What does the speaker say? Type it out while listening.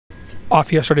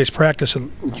off yesterday's practice,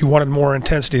 and you wanted more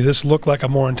intensity. This looked like a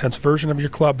more intense version of your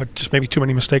club, but just maybe too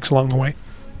many mistakes along the way.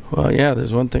 Well, yeah,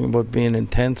 there's one thing about being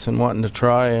intense and wanting to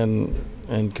try and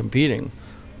competing,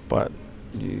 but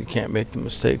you can't make the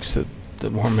mistakes that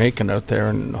we're making out there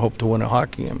and hope to win a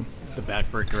hockey game. The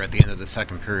backbreaker at the end of the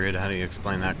second period, how do you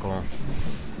explain that goal?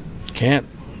 Can't.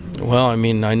 Well, I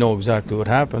mean, I know exactly what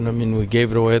happened. I mean, we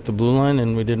gave it away at the blue line,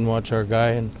 and we didn't watch our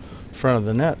guy in front of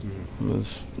the net.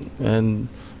 And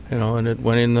it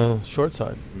went in the short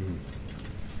side.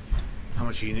 How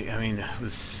much I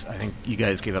think you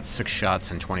guys gave up 6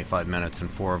 shots in 25 minutes,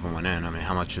 and 4 of them went in. I mean,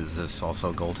 how much is this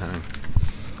also goaltending?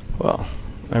 Well,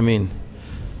 I mean,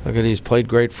 look at he's played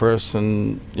great for us,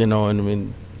 and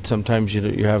sometimes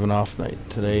you have an off night.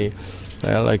 Today,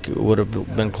 it would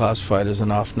have been classified as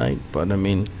an off night, but I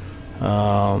mean, there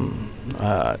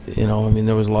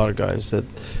was a lot of guys that,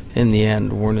 in the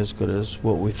end, weren't as good as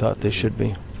what we thought they should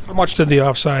be. How much did the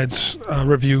offsides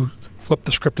review flip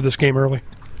the script of this game early?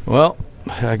 Well,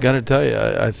 I got to tell you,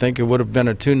 I think it would have been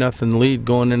a 2-0 lead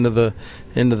going into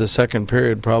the second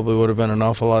period. Probably would have been an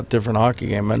awful lot different hockey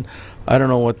game. And I don't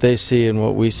know what they see and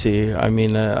what we see. I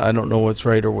mean, I don't know what's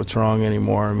right or what's wrong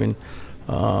anymore. I mean,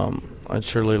 I'd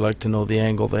surely like to know the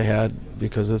angle they had,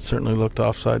 because it certainly looked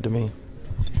offside to me.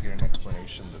 Did you get an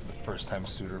explanation that the first time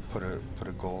Suter put a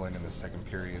goal in the second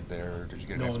period there? Or did you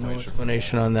get an explanation? No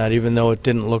explanation on that, even though it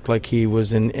didn't look like he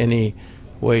was in any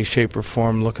way, shape, or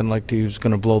form looking like he was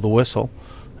going to blow the whistle.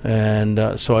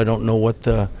 And so I don't know what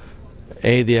the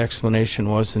explanation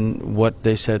was and what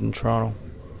they said in Toronto.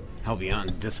 How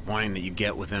beyond disappointing that you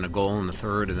get within a goal in the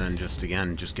third and then just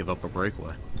give up a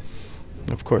breakaway?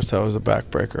 Of course, that was a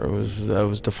backbreaker. That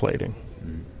was deflating.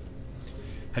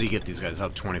 How do you get these guys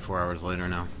up 24 hours later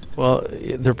now? Well,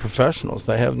 they're professionals.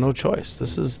 They have no choice.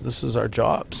 This is our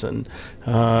jobs, and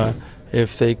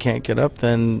if they can't get up,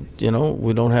 then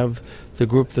we don't have the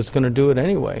group that's going to do it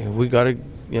anyway. We got to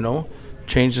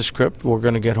change the script. We're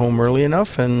going to get home early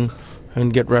enough and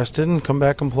get rested and come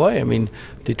back and play. I mean,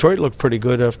 Detroit looked pretty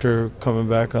good after coming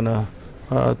back on a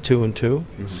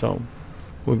 2-2. So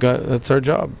that's our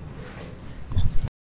job.